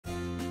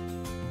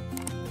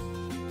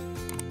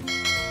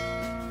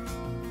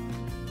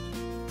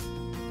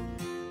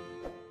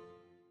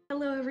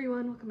Hello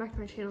everyone, welcome back to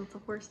my channel. It's a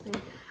horse thing.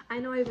 I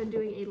know I've been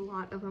doing a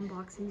lot of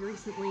unboxing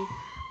recently.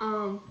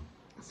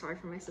 Sorry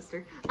for my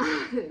sister.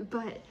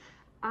 But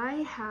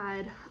I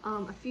had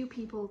a few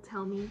people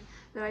tell me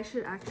that I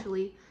should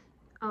actually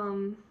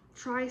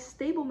try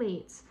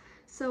Stablemates.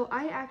 So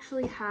I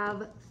actually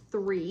have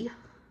three.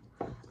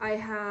 I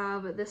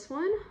have this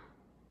one,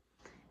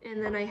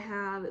 and then I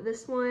have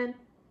this one,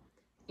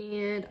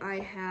 and I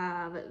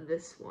have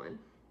this one.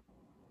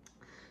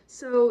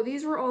 So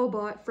these were all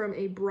bought from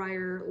a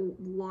Breyer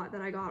lot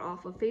that I got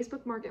off of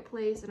Facebook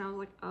Marketplace, and I was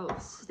like, oh,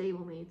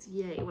 Stablemates,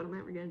 yay, what am I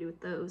ever gonna do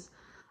with those?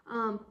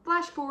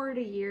 Flash forward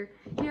a year,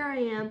 here I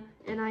am,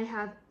 and I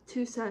have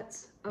two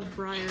sets of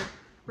Breyer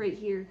right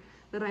here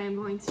that I am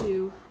going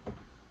to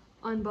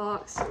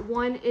unbox.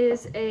 One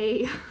is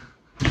a...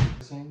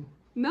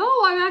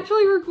 No, I'm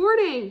actually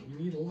recording! You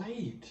need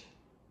light.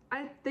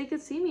 They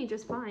could see me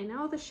just fine.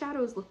 Now the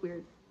shadows look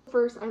weird.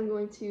 First, I'm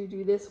going to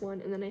do this one,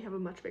 and then I have a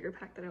much bigger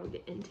pack that I will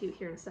get into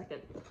here in a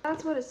second.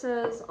 That's what it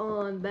says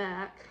on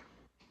back,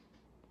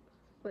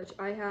 which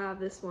I have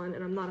this one,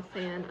 and I'm not a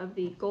fan of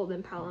the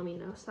golden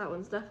palomino, so that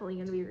one's definitely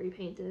going to be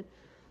repainted.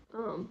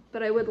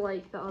 But I would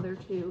like the other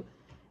two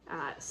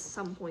at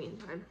some point in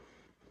time.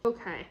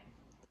 Okay.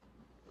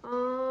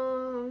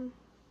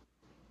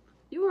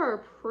 You are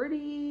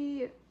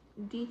pretty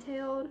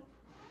detailed.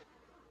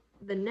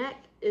 The neck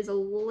is a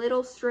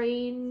little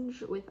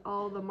strange with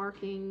all the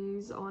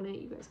markings on it.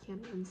 You guys can't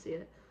even see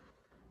it.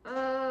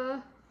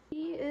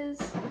 He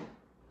is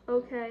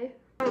okay.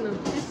 I don't know,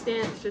 his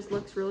stance just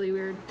looks really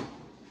weird.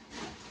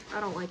 I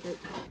don't like it.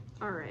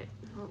 Alright,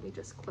 let me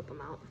just clip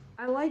him out.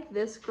 I like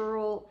this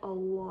girl a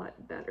lot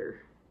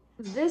better.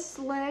 This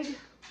leg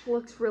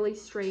looks really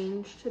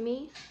strange to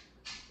me.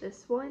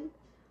 This one.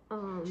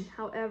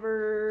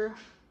 However,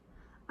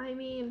 I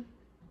mean,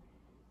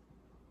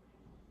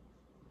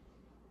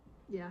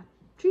 yeah,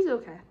 she's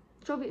okay.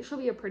 She'll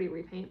be a pretty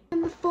repaint.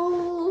 And the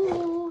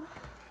foal.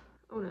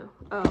 Oh no.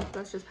 Oh,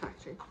 that's just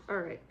packaging. All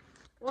right.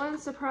 One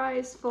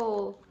surprise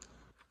foal.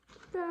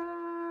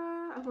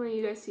 I'm letting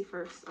you guys see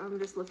first. I'm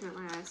just looking at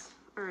my eyes.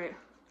 All right.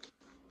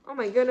 Oh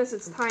my goodness,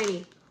 it's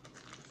tiny.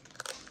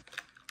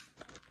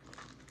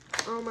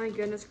 Oh my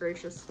goodness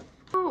gracious.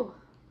 Oh.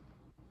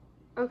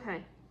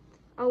 Okay.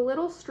 A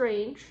little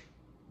strange.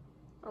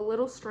 A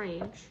little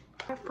strange.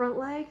 That front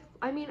leg.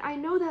 I mean, I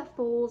know that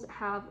foals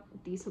have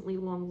decently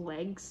long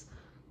legs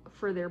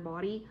for their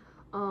body,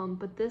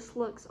 but this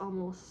looks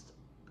almost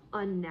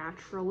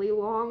unnaturally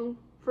long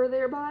for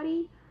their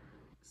body.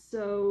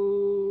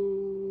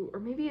 So, or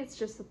maybe it's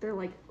just that they're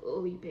like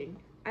leaping.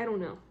 I don't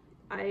know.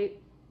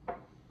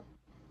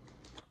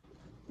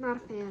 Not a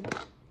fan.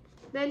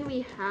 Then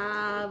we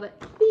have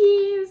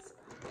these.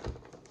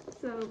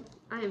 So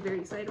I am very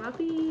excited about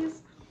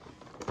these.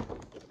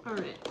 All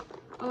right.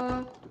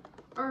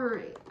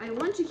 Alright, I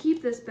want to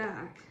keep this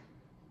back.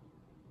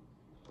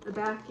 The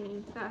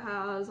backing that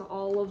has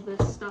all of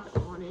this stuff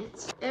on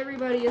it.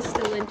 Everybody is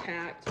still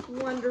intact.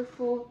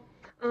 Wonderful.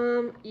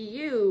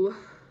 Your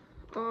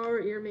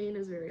mane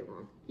is very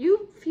long.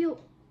 You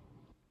feel,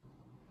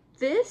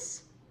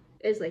 this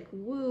is like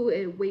woo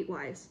and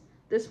weight-wise.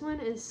 This one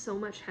is so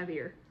much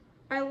heavier.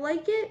 I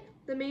like it.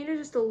 The mane is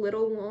just a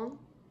little long,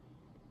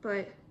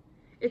 but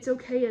it's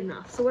okay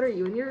enough. So what are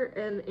you? And you're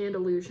an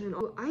Andalusian.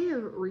 I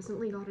have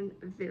recently gotten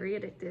very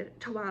addicted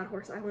to Wild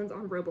Horse Islands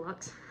on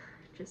Roblox.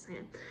 Just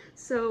saying.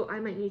 So I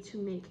might need to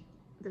make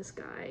this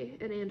guy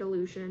an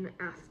Andalusian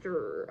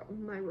after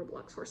my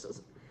Roblox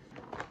horses.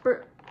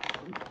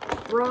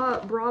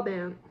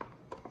 Brabant.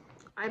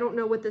 I don't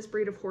know what this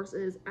breed of horse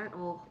is at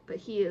all,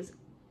 but she is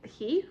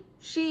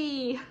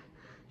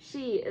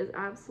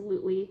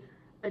absolutely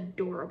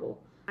adorable.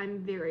 I'm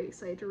very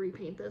excited to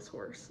repaint this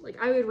horse. Like,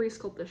 I would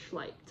resculpt this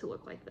Schleich to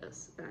look like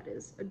this. That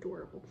is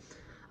adorable.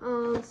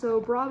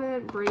 So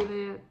Brabant.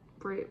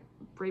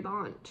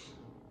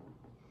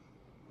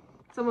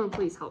 Someone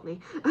please help me.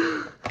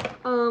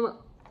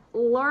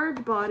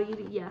 Large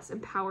bodied, yes,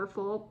 and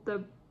powerful.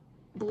 The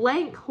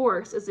blank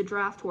horse is a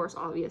draft horse,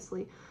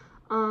 obviously.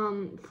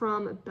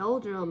 From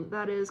Belgium,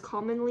 that is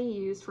commonly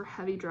used for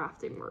heavy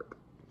drafting work.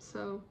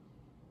 So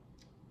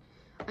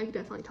I can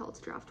definitely tell it's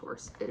a draft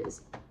horse. It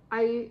is.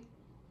 I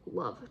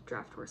love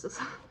draft horses.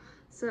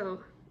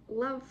 So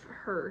love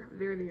her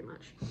very, very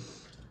much.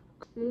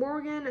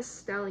 Morgan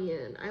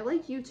Stallion. I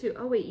like you too.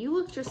 Oh wait, you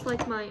look just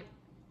like my,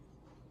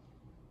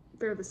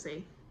 they're the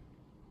same.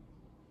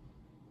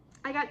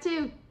 I got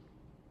two.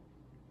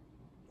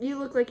 You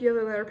look like you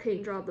have a better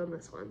paint job than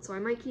this one, so I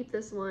might keep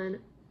this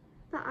one.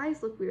 The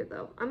eyes look weird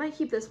though. I might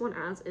keep this one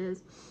as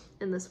is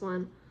and this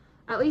one,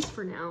 at least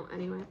for now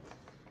anyway.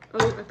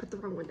 Oh, I put the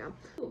wrong one down.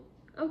 Oh,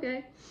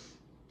 okay,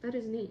 that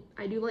is neat.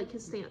 I do like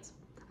his stance.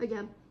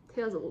 Again,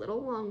 tail's a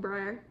little long,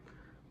 Breyer.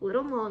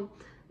 Little long,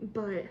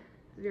 but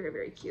very,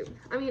 very cute.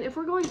 I mean, if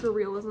we're going for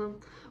realism,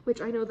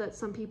 which I know that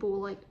some people will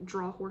like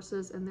draw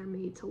horses and they're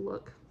made to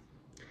look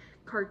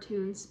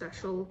cartoon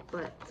special,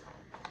 but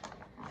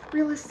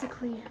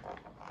realistically,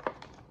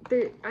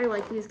 I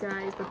like these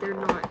guys, but they're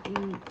not,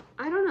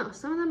 I don't know.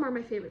 Some of them are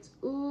my favorites.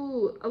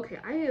 Ooh, okay.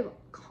 I have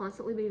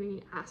constantly been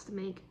being asked to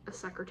make a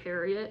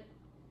Secretariat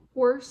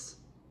horse.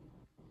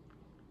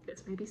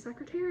 This may be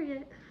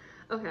Secretariat.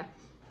 Okay.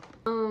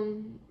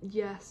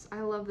 Yes,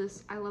 I love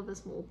this. I love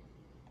this mold.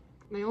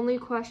 My only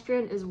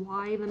question is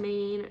why the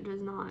mane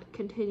does not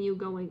continue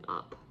going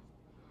up,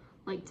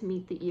 like to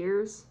meet the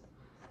ears.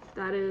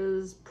 That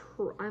is,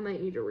 I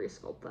might need to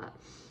resculpt that.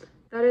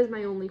 That is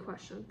my only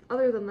question.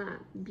 Other than that,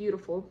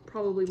 beautiful.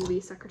 Probably will be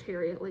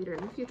Secretariat later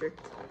in the future.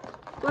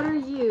 What are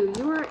you?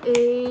 You are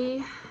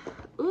a,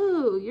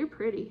 ooh, you're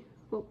pretty.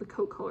 Well, the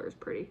coat color is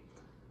pretty.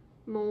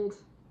 Mold.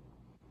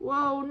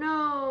 Whoa,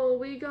 no,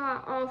 we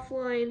got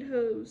offline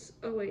hose.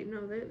 Oh wait,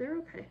 no, they're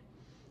okay.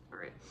 All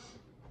right.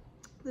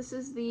 This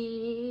is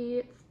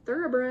the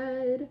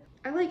Thoroughbred.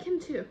 I like him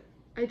too.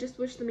 I just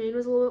wish the mane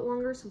was a little bit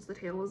longer since the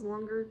tail is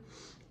longer.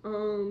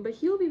 But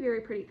he'll be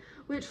very pretty.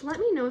 Which, let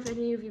me know if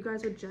any of you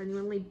guys would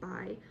genuinely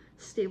buy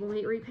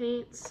Stablemate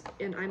repaints,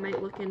 and I might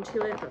look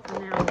into it, but for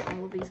now,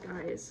 all of these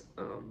guys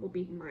will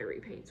be my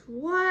repaints.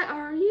 What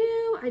are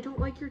you? I don't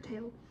like your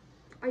tail.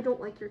 I don't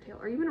like your tail.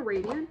 Are you an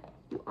Arabian?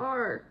 You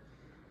are.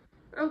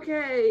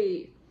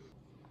 Okay.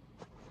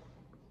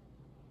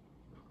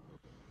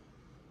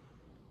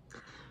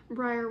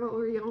 Breyer, what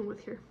were you going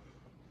with here?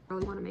 I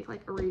really want to make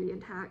like Arabian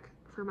tack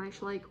for my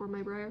Schleich or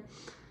my Breyer.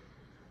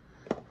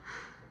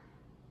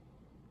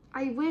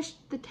 I wish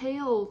the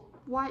tail,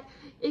 why,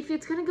 if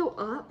it's gonna go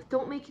up,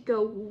 don't make it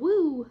go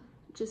woo,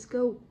 just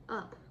go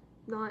up,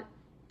 not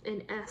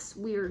an S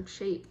weird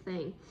shape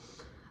thing.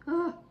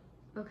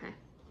 Okay.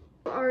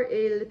 You are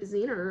a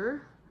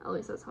Lipizzaner, at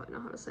least that's how I know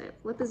how to say it.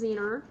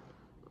 Lipizzaner.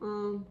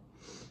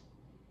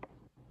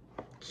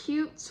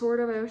 Cute,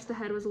 sort of. I wish the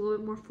head was a little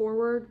bit more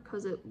forward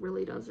because it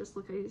really does just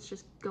look like it's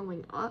just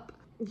going up.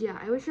 Yeah,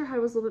 I wish your head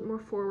was a little bit more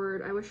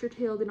forward. I wish your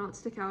tail did not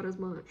stick out as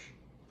much.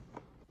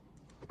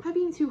 Am I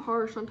being too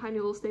harsh on tiny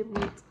little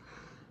stablemates?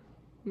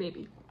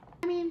 Maybe.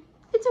 I mean,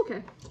 it's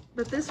okay.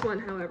 But this one,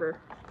 however,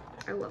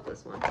 I love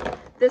this one.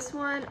 This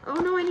one, oh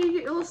no, I need to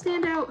get a little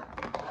standout.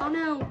 Oh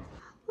no.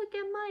 Look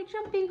at my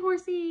jumping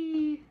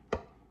horsey.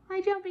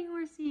 My jumping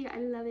horsey. I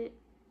love it.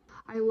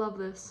 I love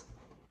this.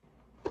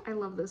 I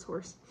love this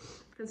horse.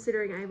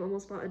 Considering I've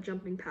almost bought a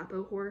jumping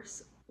Papo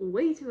horse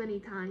way too many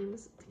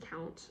times to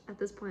count. At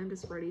this point, I'm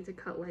just ready to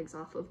cut legs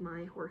off of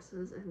my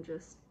horses and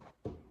just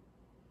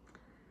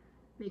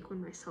make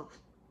one myself.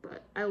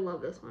 But I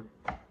love this one.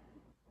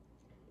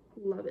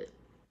 Love it.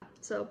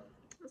 So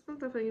this one's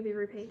definitely gonna be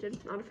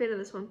repainted. Not a fan of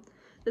this one.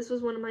 This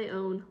was one of my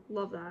own.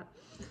 Love that.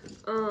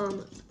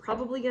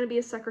 Probably gonna be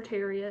a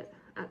Secretariat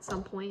at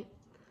some point.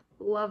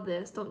 Love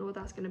this. Don't know what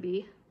that's gonna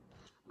be.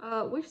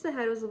 Wish the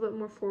head was a little bit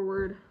more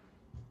forward.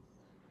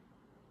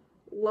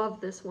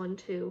 Love this one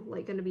too.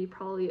 Like, gonna be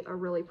probably a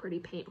really pretty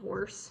paint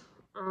horse.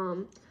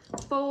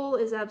 Foal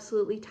is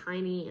absolutely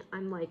tiny.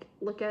 I'm like,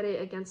 look at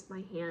it against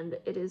my hand.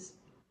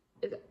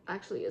 It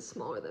actually is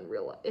smaller than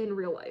in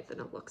real life than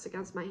it looks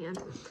against my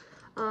hand.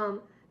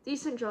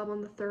 Decent job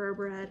on the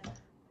Thoroughbred.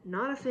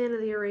 Not a fan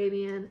of the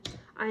Arabian.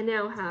 I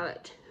now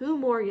have 2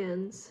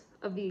 Morgans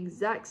of the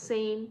exact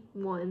same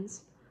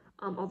ones.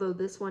 Although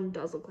this one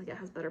does look like it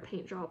has better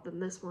paint job than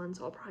this one,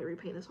 so I'll probably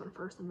repaint this one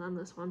first and then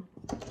this one.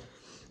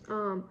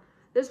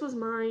 This was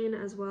mine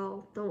as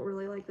well. Don't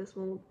really like this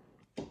mold.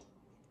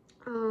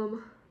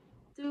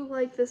 Do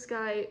like this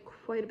guy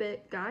quite a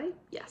bit. Guy?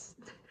 Yes.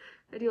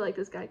 I do like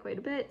this guy quite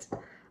a bit.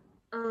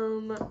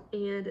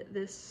 And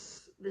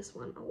this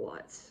one a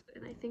lot.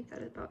 And I think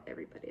that is about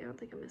everybody. I don't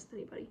think I missed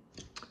anybody.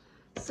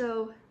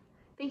 So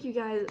thank you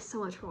guys so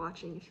much for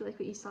watching. If you like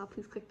what you saw,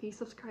 please click the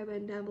subscribe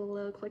button down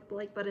below, click the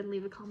like button,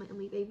 leave a comment, and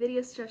leave a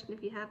video suggestion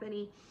if you have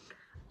any.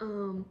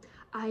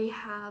 I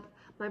have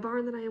my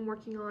barn that I am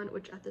working on,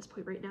 which at this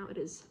point right now it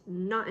is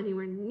not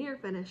anywhere near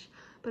finished,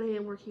 but I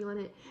am working on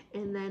it.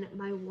 And then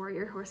my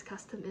warrior horse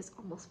custom is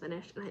almost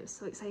finished, and I am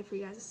so excited for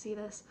you guys to see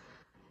this.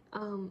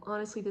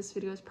 Honestly, this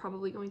video is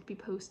probably going to be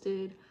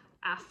posted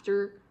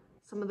after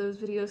some of those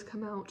videos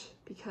come out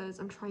because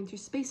I'm trying to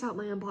space out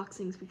my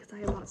unboxings because I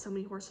have bought so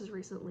many horses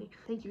recently.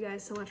 Thank you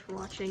guys so much for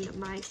watching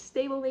my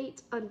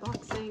Stablemate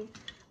unboxing,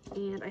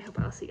 and I hope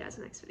I'll see you guys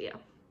in the next video.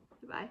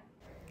 Bye.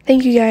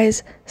 Thank you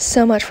guys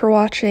so much for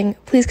watching.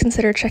 Please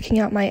consider checking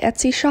out my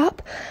Etsy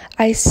shop.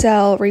 I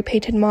sell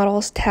repainted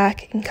models,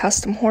 tack, and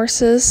custom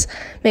horses.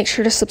 Make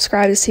sure to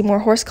subscribe to see more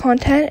horse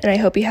content, and I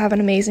hope you have an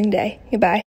amazing day. Goodbye.